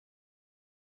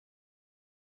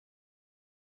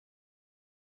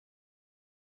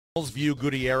View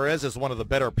Gutierrez as one of the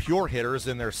better pure hitters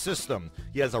in their system.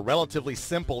 He has a relatively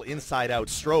simple inside-out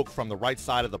stroke from the right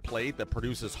side of the plate that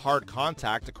produces hard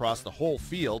contact across the whole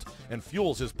field and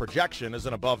fuels his projection as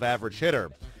an above-average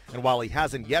hitter. And while he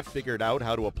hasn't yet figured out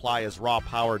how to apply his raw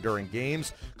power during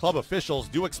games, club officials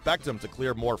do expect him to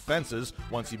clear more fences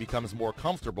once he becomes more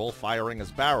comfortable firing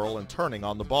his barrel and turning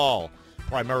on the ball.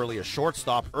 Primarily a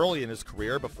shortstop early in his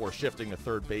career before shifting to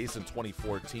third base in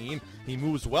 2014, he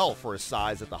moves well for his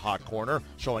size at the hot corner,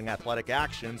 showing athletic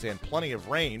actions and plenty of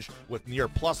range with near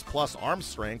plus arm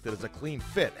strength that is a clean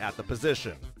fit at the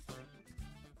position.